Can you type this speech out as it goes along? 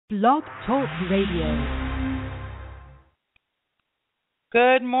Blog Talk Radio.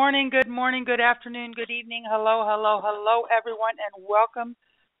 Good afternoon, good evening. Hello, everyone, and welcome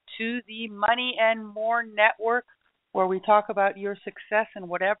to the Money and More Network, where we talk about your success in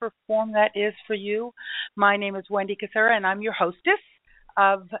whatever form that is for you. My name is Wendy Cassera, and I'm your hostess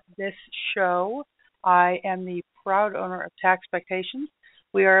of this show. I am the proud owner of Taxpectations.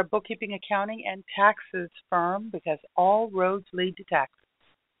 We are a bookkeeping, accounting, and taxes firm because all roads lead to taxes.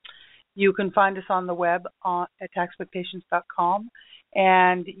 You can find us on the web at taxpectations.com,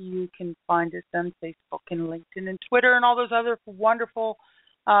 and you can find us on Facebook and LinkedIn and Twitter and all those other wonderful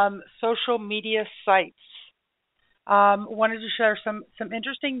social media sites. Wanted to share some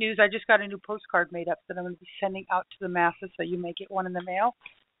interesting news. I just got a new postcard made up that I'm going to be sending out to the masses, so you may get one in the mail.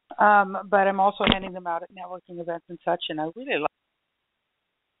 But I'm also handing them out at networking events and such, and I really like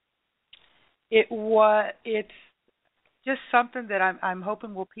it. It's just something that I'm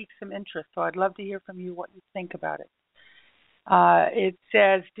hoping will pique some interest. So I'd love to hear from you what you think about it. It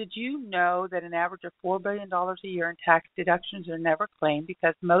says, did you know that an average of $4 billion a year in tax deductions are never claimed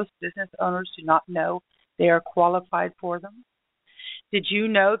because most business owners do not know they are qualified for them? Did you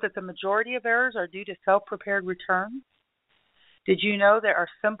know that the majority of errors are due to self-prepared returns? Did you know there are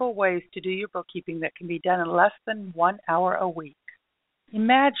simple ways to do your bookkeeping that can be done in less than 1 hour a week?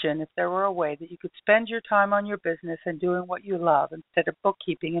 Imagine if there were a way that you could spend your time on your business and doing what you love instead of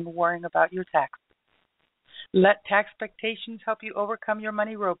bookkeeping and worrying about your taxes. Let Taxpectations help you overcome your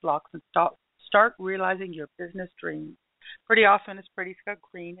money roadblocks and start realizing your business dreams. Pretty often it's pretty. It's got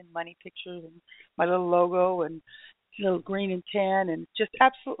green and money pictures and my little logo and little green and tan, and just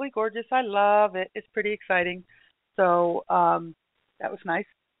absolutely gorgeous. I love it. It's pretty exciting. So that was nice.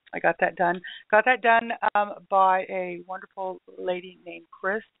 I got that done. Got that done by a wonderful lady named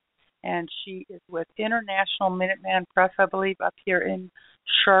Chris, and she is with International Minuteman Press, I believe, up here in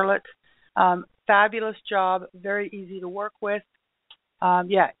Charlotte. Fabulous job, very easy to work with.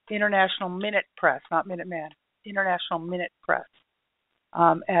 International Minute Press, not Minuteman. International Minute Press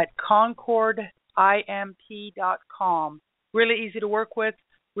at concordimp.com. Really easy to work with,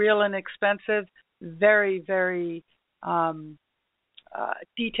 real inexpensive, very, very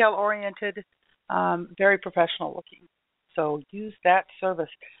detail-oriented, very professional looking. So use that service.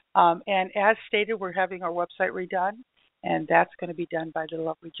 And as stated, we're having our website redone, and that's going to be done by the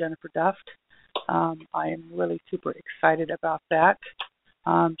lovely Jennifer Duft. I am really super excited about that.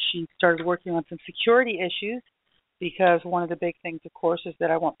 She started working on some security issues because one of the big things, of course, is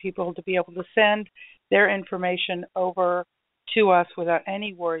that I want people to be able to send their information over to us without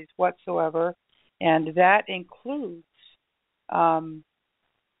any worries whatsoever, and that includes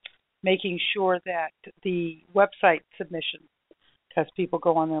making sure that the website submission, because people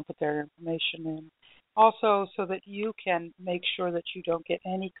go on there and put their information in, also so that you can make sure that you don't get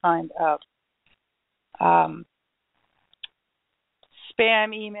any kind of spam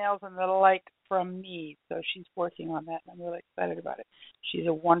emails and the like from me. So she's working on that, and I'm really excited about it. She's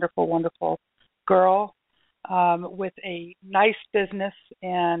a wonderful, wonderful girl with a nice business,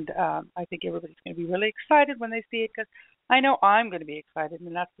 and I think everybody's going to be really excited when they see it, because I know I'm going to be excited,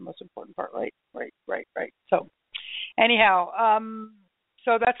 and that's the most important part, right? So anyhow,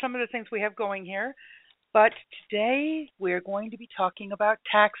 so that's some of the things we have going here. But today we're going to be talking about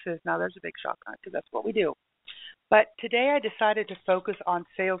taxes. Now, there's a big shock on it, because that's what we do. But today I decided to focus on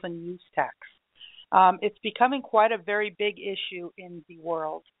sales and use tax. It's becoming quite a very big issue in the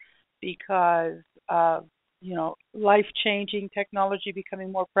world because of, life-changing technology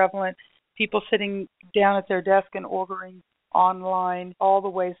becoming more prevalent, people sitting down at their desk and ordering online, all the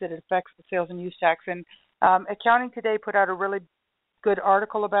ways that it affects the sales and use tax. And Accounting Today put out a really good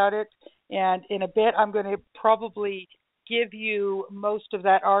article about it, and in a bit I'm going to probably give you most of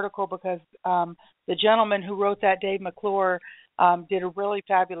that article because the gentleman who wrote that, Dave McClure, did a really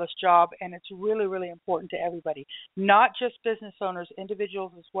fabulous job, and it's really, really important to everybody, not just business owners,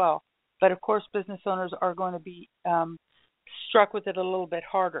 individuals as well. But, of course, business owners are going to be struck with it a little bit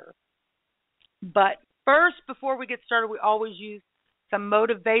harder. But first, before we get started, we always use some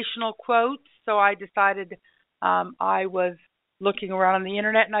motivational quotes. So I decided I was looking around on the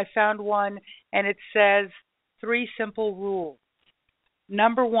Internet, and I found one, and it says 3 simple rules.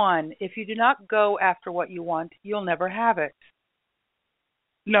 Number 1, if you do not go after what you want, you'll never have it.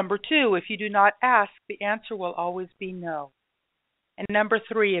 Number 2, if you do not ask, the answer will always be no. And number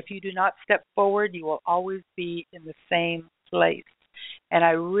 3, if you do not step forward, you will always be in the same place. And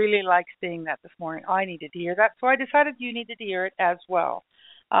I really like seeing that this morning. I needed to hear that, so I decided you needed to hear it as well.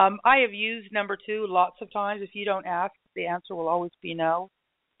 I have used number 2 lots of times. If you don't ask, the answer will always be no.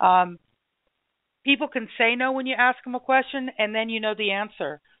 People can say no when you ask them a question, and then you know the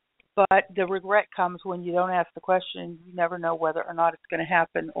answer. But the regret comes when you don't ask the question. You never know whether or not it's going to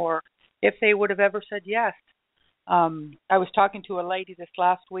happen or if they would have ever said yes. I was talking to a lady this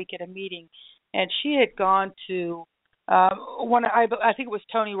last week at a meeting, and she had gone to I think it was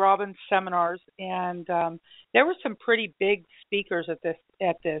Tony Robbins seminars, and there were some pretty big speakers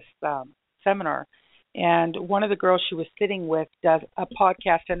at this seminar. And one of the girls she was sitting with does a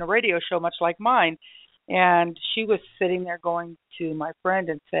podcast and a radio show much like mine. And she was sitting there going to my friend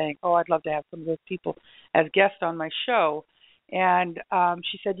and saying, "Oh, I'd love to have some of those people as guests on my show." And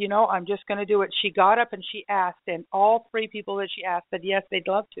she said, "I'm just going to do it." She got up and she asked, and all three people that she asked said, yes, they'd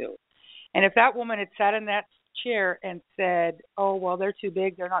love to. And if that woman had sat in that chair and said, "Oh, well, they're too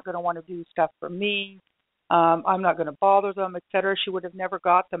big. They're not going to want to do stuff for me. I'm not going to bother them," etc., she would have never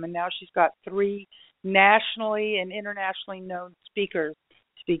got them. And now she's got three nationally and internationally known speakers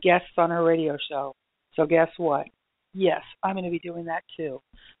to be guests on her radio show. So guess what? Yes, I'm going to be doing that too.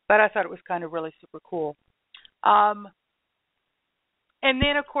 But I thought it was kind of really super cool. And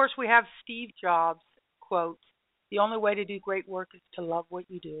then, of course, we have Steve Jobs' quote, "The only way to do great work is to love what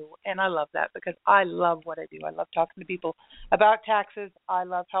you do." And I love that because I love what I do. I love talking to people about taxes. I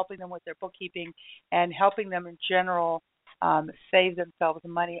love helping them with their bookkeeping and helping them in general save themselves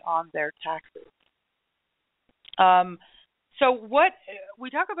money on their taxes. So what we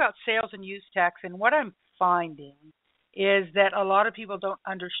talk about sales and use tax, and what I'm finding is that a lot of people don't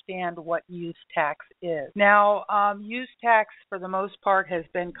understand what use tax is. Now, use tax for the most part has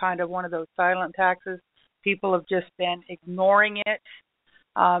been kind of one of those silent taxes. People have just been ignoring it,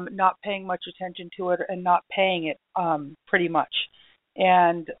 not paying much attention to it, and not paying it pretty much.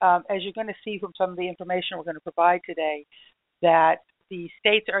 And as you're going to see from some of the information we're going to provide today, that the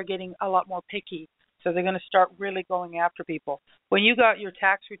states are getting a lot more picky. So they're going to start really going after people. When you got your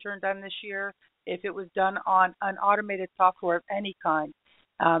tax return done this year, if it was done on an automated software of any kind,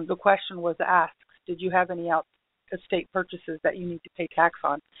 the question was asked, did you have any out-of-state purchases that you need to pay tax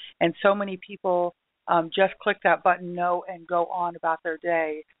on? And so many people just click that button no and go on about their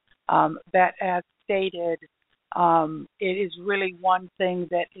day. That, as stated, it is really one thing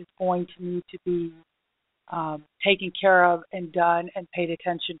that is going to need to be taken care of and done and paid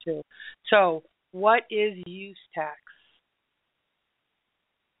attention to. So what is use tax?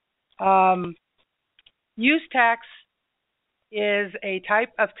 Use tax is a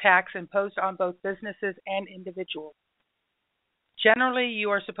type of tax imposed on both businesses and individuals. Generally,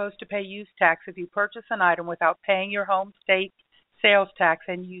 you are supposed to pay use tax if you purchase an item without paying your home state sales tax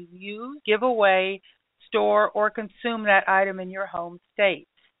and you use, give away, store, or consume that item in your home state.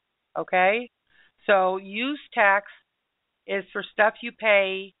 Okay? So use tax is for stuff you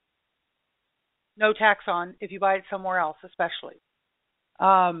pay no tax on if you buy it somewhere else, especially.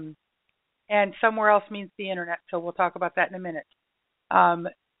 And somewhere else means the internet, so we'll talk about that in a minute.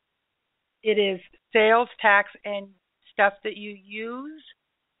 It is sales tax and stuff that you use,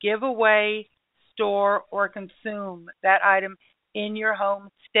 give away, store, or consume that item in your home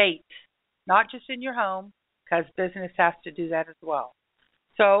state. Not just in your home, because business has to do that as well.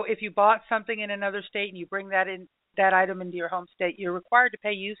 So if you bought something in another state and you bring that item into your home state, you're required to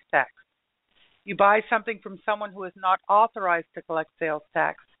pay use tax. You buy something from someone who is not authorized to collect sales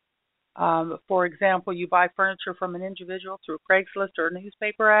tax. For example, you buy furniture from an individual through Craigslist or a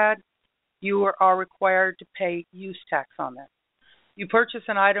newspaper ad, you are required to pay use tax on that. You purchase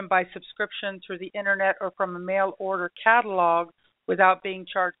an item by subscription through the internet or from a mail order catalog without being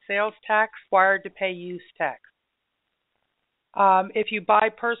charged sales tax, required to pay use tax. If you buy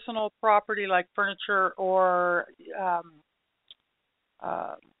personal property like furniture or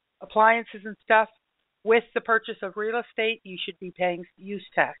appliances and stuff with the purchase of real estate, you should be paying use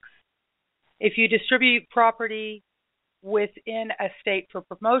tax. If you distribute property within a state for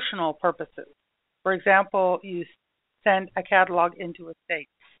promotional purposes, for example, you send a catalog into a state,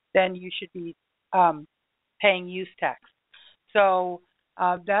 then you should be paying use tax. So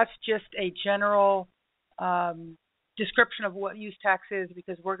that's just a general description of what use tax is,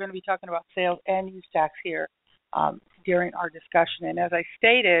 because we're going to be talking about sales and use tax here during our discussion. And as I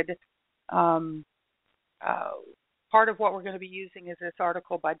stated, part of what we're going to be using is this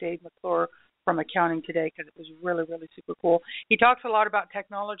article by Dave McClure from Accounting Today, because it was really, really super cool. He talks a lot about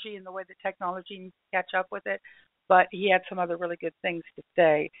technology and the way that technology needs to catch up with it, but he had some other really good things to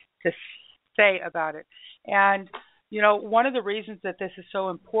say about it. And, you know, one of the reasons that this is so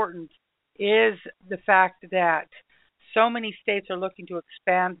important is the fact that so many states are looking to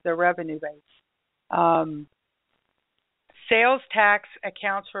expand their revenue base. Sales tax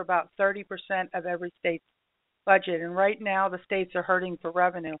accounts for about 30% of every state's budget, and right now the states are hurting for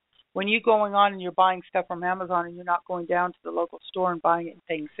revenue. when you're going on and you're buying stuff from Amazon and you're not going down to the local store and buying it and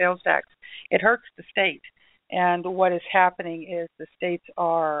paying sales tax, it hurts the state. And what is happening is the states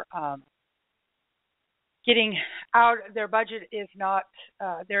are getting out, their budget is not,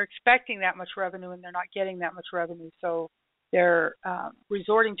 they're expecting that much revenue and they're not getting that much revenue. So they're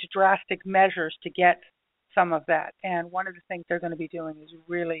resorting to drastic measures to get some of that. And one of the things they're going to be doing is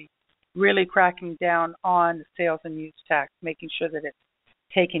really, really cracking down on the sales and use tax, making sure that it's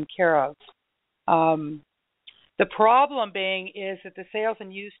taken care of. The problem being is that the sales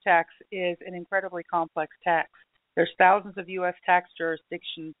and use tax is an incredibly complex tax. There's thousands of U.S. tax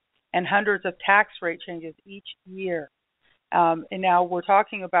jurisdictions and hundreds of tax rate changes each year. And now we're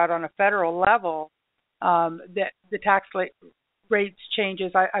talking about on a federal level that the tax rates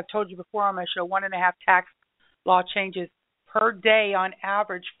changes. I've told you before on my show, 1.5 tax law changes per day on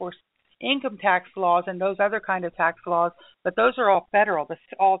average for income tax laws and those other kind of tax laws, but those are all federal. That's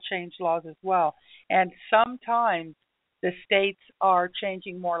all change laws as well. And sometimes the states are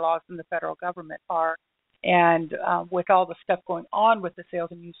changing more laws than the federal government are. And with all the stuff going on with the sales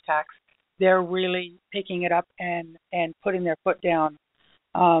and use tax, they're really picking it up and putting their foot down.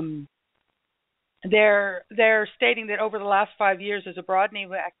 They're stating that over the last 5 years, there's a broadening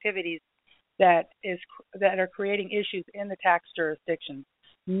of activities that are creating issues in the tax jurisdictions.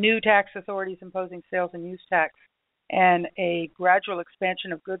 New tax authorities imposing sales and use tax, and a gradual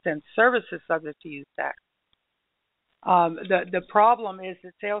expansion of goods and services subject to use tax. The problem is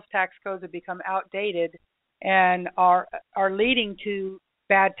that sales tax codes have become outdated and are leading to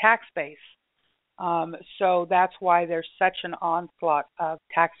bad tax base. So that's why there's such an onslaught of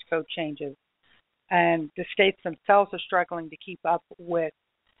tax code changes. And the states themselves are struggling to keep up with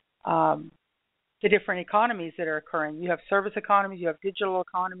the different economies that are occurring. You have service economies, you have digital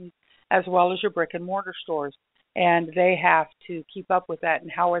economies, as well as your brick and mortar stores. And they have to keep up with that,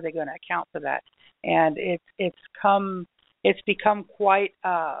 and how are they going to account for that? And it's become quite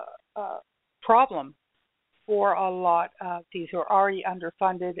a problem for a lot of these who are already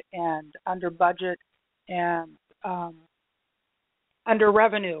underfunded and under budget and under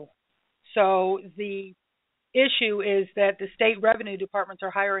revenue. So the issue is that the state revenue departments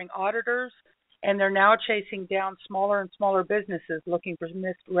are hiring auditors, and they're now chasing down smaller and smaller businesses looking for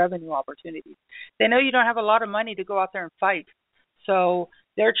missed revenue opportunities. They know you don't have a lot of money to go out there and fight, so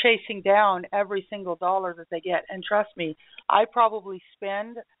they're chasing down every single dollar that they get. And trust me, I probably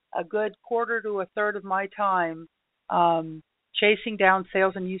spend a good quarter to a third of my time chasing down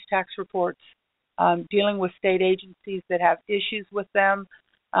sales and use tax reports, dealing with state agencies that have issues with them.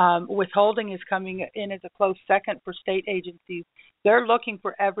 Withholding is coming in as a close second for state agencies. They're looking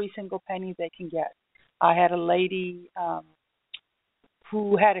for every single penny they can get. I had a lady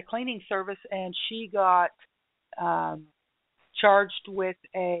who had a cleaning service, and she got charged with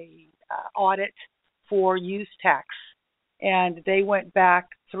a audit for use tax. And they went back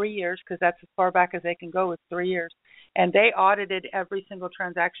 3 years, because that's as far back as they can go, is 3 years. And they audited every single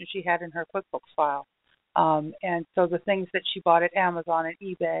transaction she had in her QuickBooks file. And so the things that she bought at Amazon and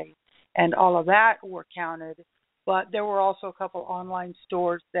eBay and all of that were counted. But there were also a couple online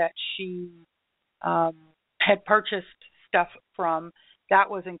stores that she had purchased stuff from. That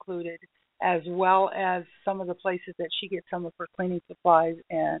was included, as well as some of the places that she gets some of her cleaning supplies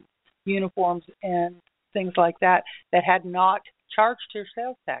and uniforms and things like that that had not charged her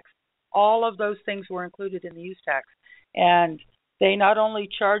sales tax. All of those things were included in the use tax. And they not only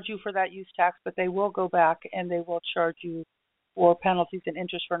charge you for that use tax, but they will go back and they will charge you for penalties and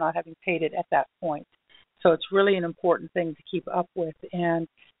interest for not having paid it at that point. So it's really an important thing to keep up with, and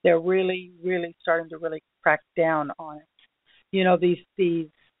they're really, really starting to really crack down on it. You know, these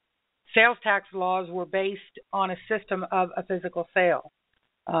sales tax laws were based on a system of a physical sale.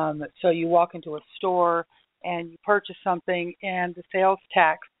 So you walk into a store and you purchase something, and the sales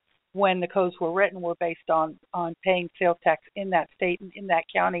tax, when the codes were written, were based on paying sales tax in that state and in that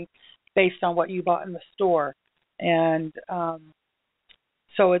county based on what you bought in the store. And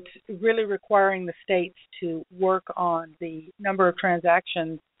so it's really requiring the states to work on the number of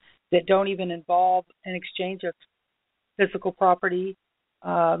transactions that don't even involve an exchange of physical property,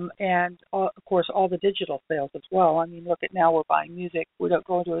 and, of course, all the digital sales as well. I mean, look at now we're buying music. We don't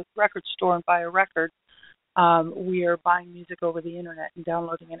go into a record store and buy a record. We are buying music over the internet and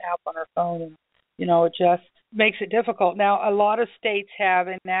downloading an app on our phone, and it just makes it difficult. Now, a lot of states have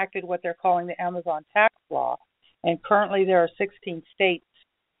enacted what they're calling the Amazon tax law, and currently there are 16 states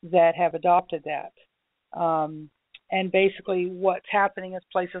that have adopted that. And basically what's happening is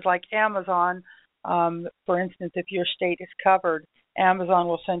places like Amazon, for instance, if your state is covered, Amazon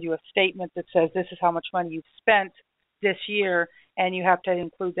will send you a statement that says this is how much money you've spent this year, and you have to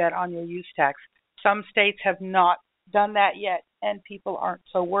include that on your use tax. Some states have not done that yet, and people aren't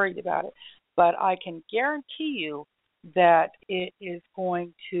so worried about it. But I can guarantee you that it is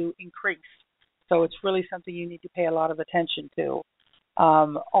going to increase. So it's really something you need to pay a lot of attention to.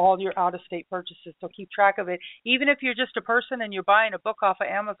 All your out-of-state purchases, so keep track of it. Even if you're just a person and you're buying a book off of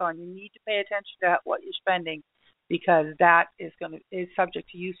Amazon, you need to pay attention to what you're spending, because that is subject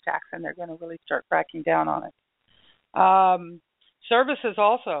to use tax, and they're going to really start cracking down on it. Services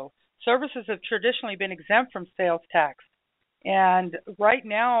also. Services have traditionally been exempt from sales tax. And right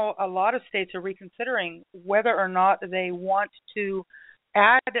now, a lot of states are reconsidering whether or not they want to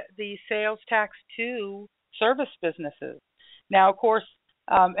add the sales tax to service businesses. Now, of course,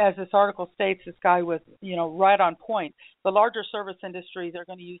 as this article states, this guy was, right on point. The larger service industries are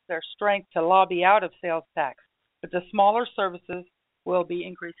going to use their strength to lobby out of sales tax, but the smaller services will be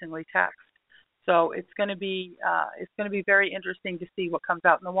increasingly taxed. So it's going to be very interesting to see what comes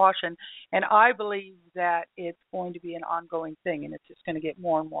out in the wash, and I believe that it's going to be an ongoing thing, and it's just going to get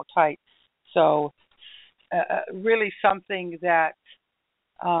more and more tight. So really something that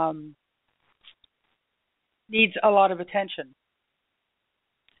needs a lot of attention.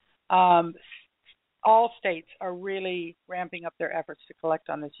 All states are really ramping up their efforts to collect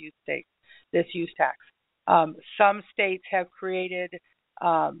on this use tax. Some states have created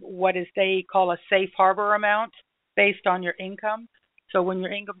what is they call a safe harbor amount based on your income. So when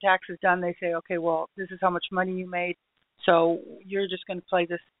your income tax is done, they say, okay, well, this is how much money you made, so you're just going to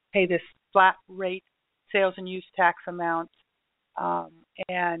pay this flat rate sales and use tax amount,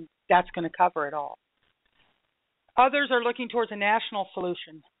 and that's going to cover it all. Others are looking towards a national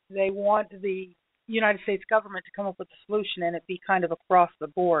solution. They want the United States government to come up with a solution and it be kind of across the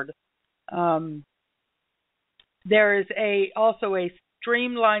board. There is also a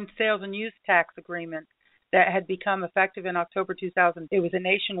streamlined sales and use tax agreement that had become effective in October 2000. It was a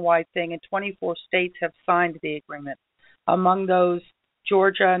nationwide thing, and 24 states have signed the agreement. Among those,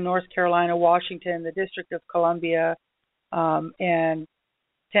 Georgia, North Carolina, Washington, the District of Columbia, and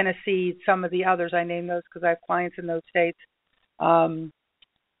Tennessee. Some of the others, I name those because I have clients in those states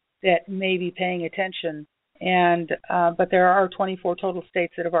that may be paying attention. But there are 24 total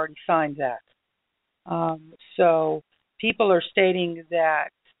states that have already signed that. So people are stating that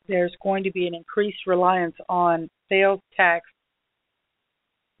there's going to be an increased reliance on sales tax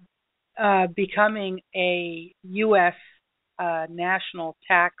becoming a U.S. National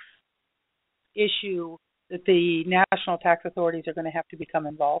tax issue that the national tax authorities are going to have to become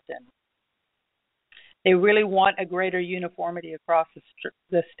involved in. They really want a greater uniformity across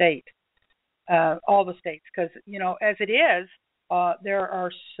the state, all the states, because, as it is, there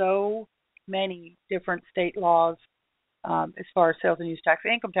are so many different state laws as far as sales and use tax,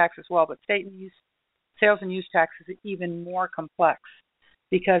 income tax as well, but sales and use tax is even more complex,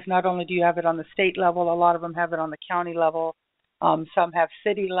 because not only do you have it on the state level, a lot of them have it on the county level, some have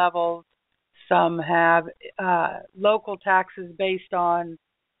city levels, some have local taxes based on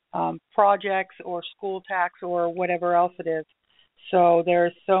projects or school tax or whatever else it is. So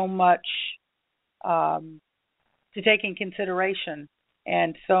there's so much to take in consideration,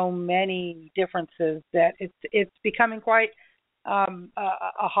 and so many differences that it's becoming quite a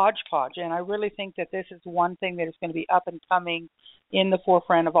hodgepodge. And I really think that this is one thing that is going to be up and coming in the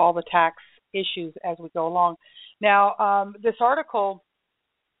forefront of all the tax issues as we go along. Now, this article,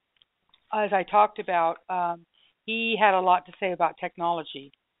 as I talked about, he had a lot to say about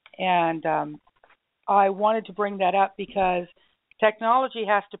technology. And I wanted to bring that up because technology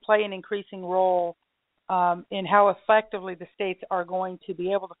has to play an increasing role in how effectively the states are going to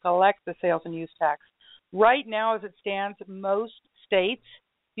be able to collect the sales and use tax. Right now, as it stands, most states,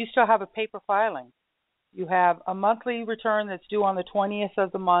 you still have a paper filing. You have a monthly return that's due on the 20th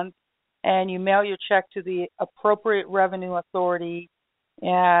of the month, and you mail your check to the appropriate revenue authority,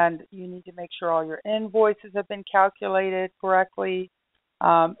 and you need to make sure all your invoices have been calculated correctly,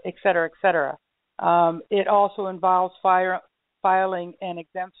 et cetera, et cetera. It also involves filing an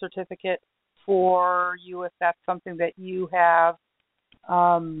exempt certificate for you if that's something that you have,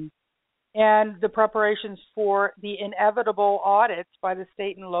 and the preparations for the inevitable audits by the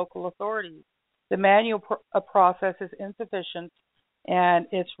state and local authorities. The manual process is insufficient, and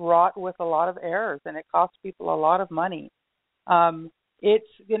it's wrought with a lot of errors, and it costs people a lot of money. It's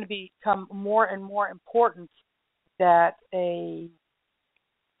going to become more and more important that a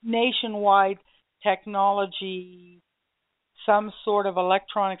nationwide technology, some sort of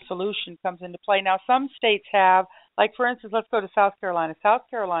electronic solution comes into play. Now, some states have, like for instance, let's go to South Carolina. South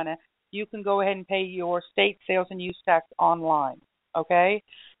Carolina, you can go ahead and pay your state sales and use tax online, okay?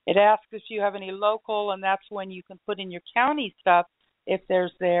 It asks if you have any local, and that's when you can put in your county stuff if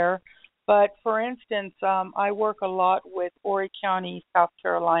there's there. But for instance, I work a lot with Horry County, South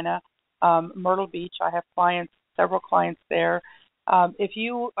Carolina, Myrtle Beach. I have clients, several clients there. If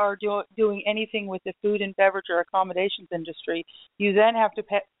you are doing anything with the food and beverage or accommodations industry, you then have to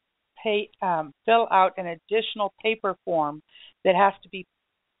fill out an additional paper form that has to be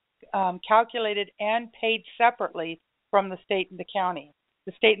calculated and paid separately from the state and the county.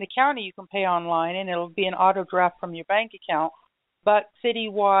 The state and the county you can pay online, and it'll be an auto draft from your bank account. But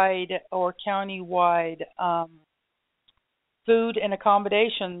citywide or countywide food and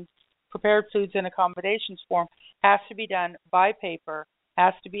accommodations, prepared foods and accommodations form has to be done by paper,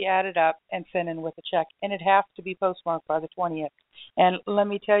 has to be added up and sent in with a check, and it has to be postmarked by the 20th. And let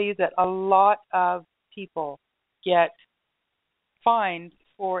me tell you that a lot of people get fined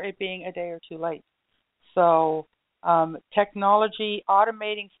for it being a day or two late. So technology,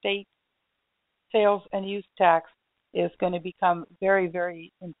 automating state sales and use tax is going to become very,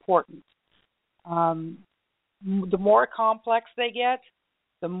 very important. The more complex they get,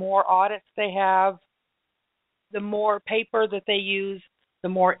 the more audits they have, the more paper that they use, the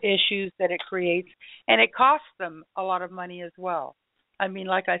more issues that it creates. And it costs them a lot of money as well. I mean,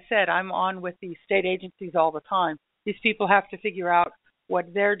 like I said, I'm on with these state agencies all the time. These people have to figure out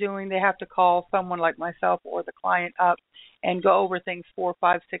what they're doing. They have to call someone like myself or the client up and go over things 4,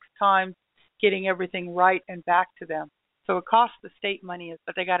 5, 6 times, getting everything right and back to them. So it costs the state money,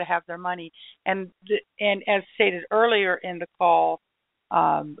 but they got to have their money. And as stated earlier in the call,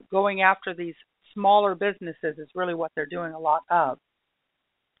 going after these smaller businesses is really what they're doing a lot of.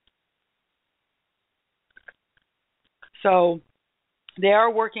 So they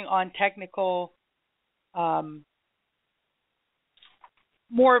are working on technical,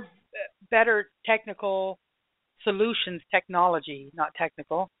 better technical solutions,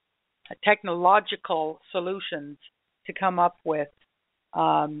 technological solutions to come up with,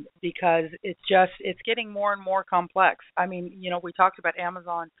 because it's getting more and more complex. I mean, we talked about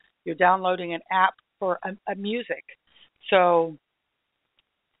Amazon. You're downloading an app for a music. So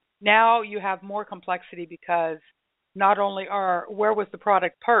now you have more complexity because not only where was the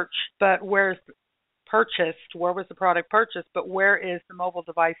product purchased, but where was the product purchased, but where is the mobile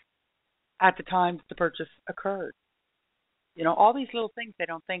device at the time the purchase occurred? All these little things they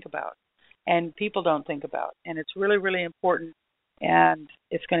don't think about, and people don't think about, and it's really, really important, and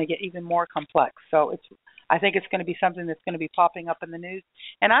it's going to get even more complex. So I think it's going to be something that's going to be popping up in the news,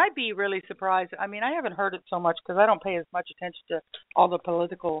 and I'd be really surprised. I mean, I haven't heard it so much because I don't pay as much attention to all the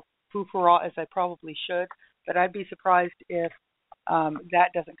political frou-frou as I probably should, but I'd be surprised if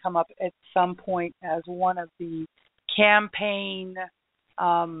that doesn't come up at some point as one of the campaign,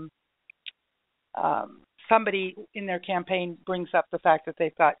 somebody in their campaign brings up the fact that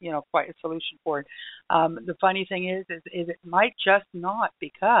they've got, quite a solution for it. The funny thing is it might just not,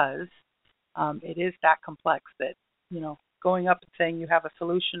 because it is that complex that, going up and saying you have a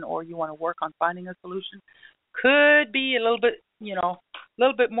solution or you want to work on finding a solution could be a little bit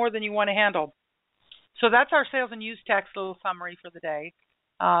more than you want to handle. So that's our sales and use tax little summary for the day.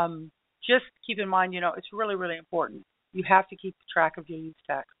 Just keep in mind, it's really, really important. You have to keep track of your use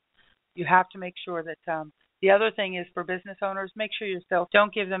tax. You have to make sure that the other thing is, for business owners, make sure yourself,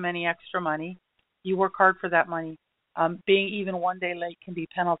 don't give them any extra money. You work hard for that money. Being even one day late can be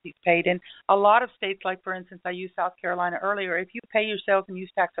penalties paid. In a lot of states, like for instance, I used South Carolina earlier, if you pay your sales and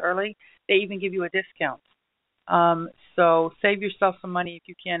use tax early, they even give you a discount. So save yourself some money if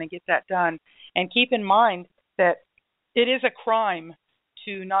you can and get that done. And keep in mind that it is a crime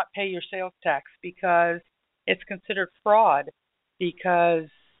to not pay your sales tax, because it's considered fraud, because,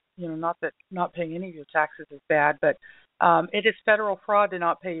 not that not paying any of your taxes is bad, but it is federal fraud to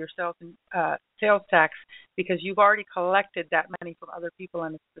not pay your sales tax, because you've already collected that money from other people,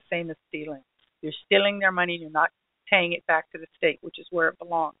 and it's the same as stealing. You're stealing their money and you're not paying it back to the state, which is where it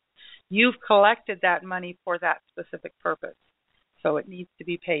belongs. You've collected that money for that specific purpose, so it needs to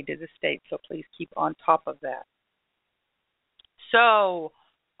be paid to the state, so please keep on top of that. So,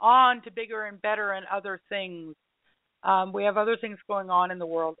 on to bigger and better and other things. We have other things going on in the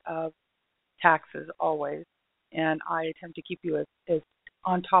world of taxes always, and I attempt to keep you as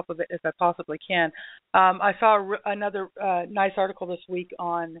on top of it as I possibly can. I saw another nice article this week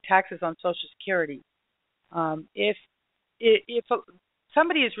on taxes on Social Security. If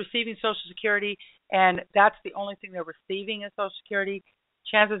somebody is receiving Social Security and that's the only thing they're receiving is Social Security,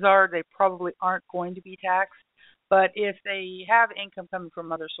 chances are they probably aren't going to be taxed. But if they have income coming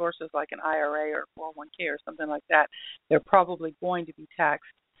from other sources like an IRA or 401k or something like that, they're probably going to be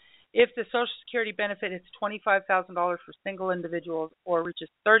taxed. If the Social Security benefit is $25,000 for single individuals or reaches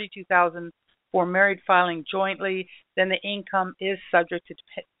 $32,000 for married filing jointly, then the income is subject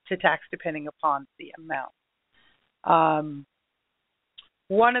to tax depending upon the amount.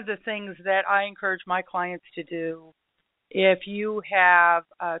 One of the things that I encourage my clients to do, if you have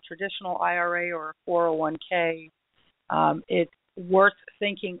a traditional IRA or a 401k, it's worth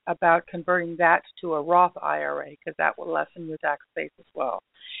thinking about converting that to a Roth IRA because that will lessen your tax base as well.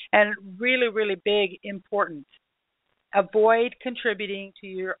 And really, really big, important, avoid contributing to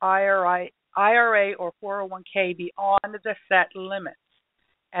your IRA or 401k beyond the set limits,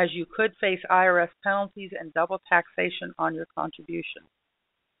 as you could face IRS penalties and double taxation on your contribution.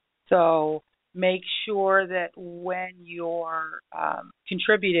 So make sure that when you're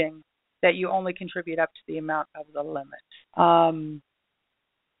contributing, that you only contribute up to the amount of the limit,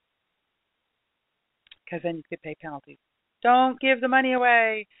 because then you could pay penalties. Don't give the money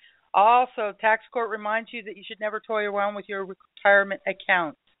away. Also, tax court reminds you that you should never toy around with your retirement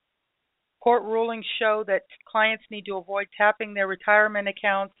account. Court rulings show that clients need to avoid tapping their retirement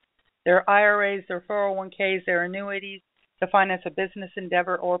accounts, their IRAs, their 401ks, their annuities to finance a business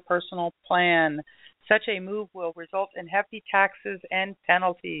endeavor or personal plan. Such a move will result in hefty taxes and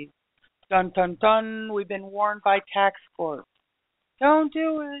penalties. Dun, dun, dun. We've been warned by tax court. Don't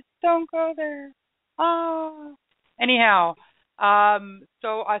do it. Don't go there. Anyhow,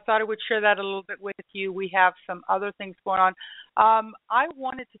 so I thought I would share that a little bit with you. We have some other things going on. I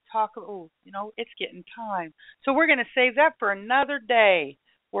wanted to talk, it's getting time. So we're going to save that for another day.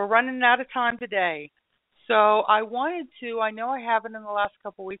 We're running out of time today. So I wanted to, I know I haven't in the last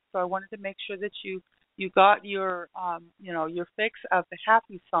couple of weeks, so I wanted to make sure that you got your, your fix of the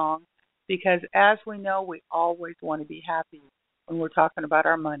happy song, because as we know, we always want to be happy when we're talking about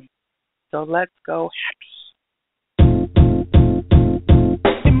our money. So let's go happy.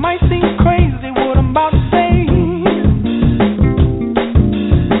 It might seem crazy what I'm about to say.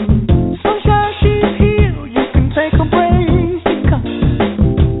 Sunshine, she's here, you can take a break.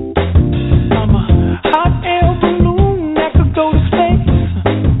 I'm a hot air balloon that could go to space.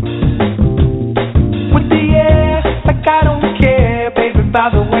 With the air, like I don't care, baby, by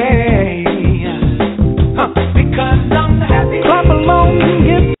the way. Because I'm happy. Clap along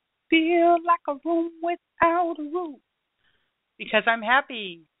and feel like a room without a roof. Because I'm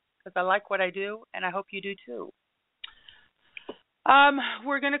happy, because I like what I do, and I hope you do too.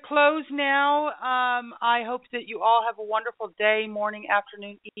 We're going to close now. I hope that you all have a wonderful day, morning,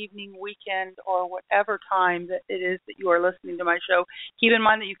 afternoon, evening, weekend, or whatever time that it is that you are listening to my show. Keep in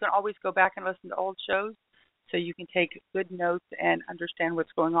mind that you can always go back and listen to old shows so you can take good notes and understand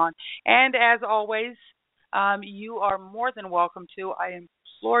what's going on. And as always, you are more than welcome to. I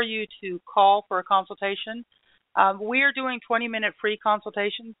implore you to call for a consultation. We are doing 20-minute free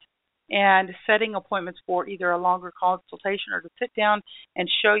consultations and setting appointments for either a longer consultation or to sit down and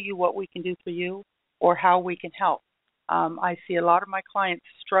show you what we can do for you or how we can help. I see a lot of my clients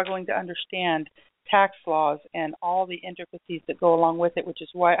struggling to understand tax laws and all the intricacies that go along with it, which is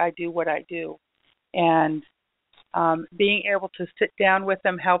why I do what I do. And being able to sit down with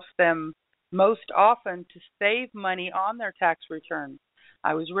them helps them most often to save money on their tax returns.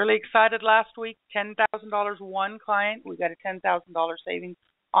 I was really excited last week, $10,000 one client. We got a $10,000 savings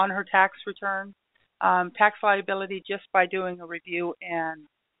on her tax return. Tax liability just by doing a review and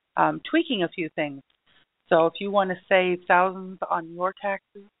tweaking a few things. So if you want to save thousands on your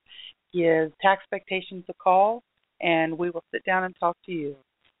taxes, give Taxpectations a call, and we will sit down and talk to you.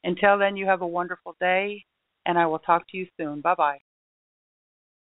 Until then, you have a wonderful day, and I will talk to you soon. Bye-bye.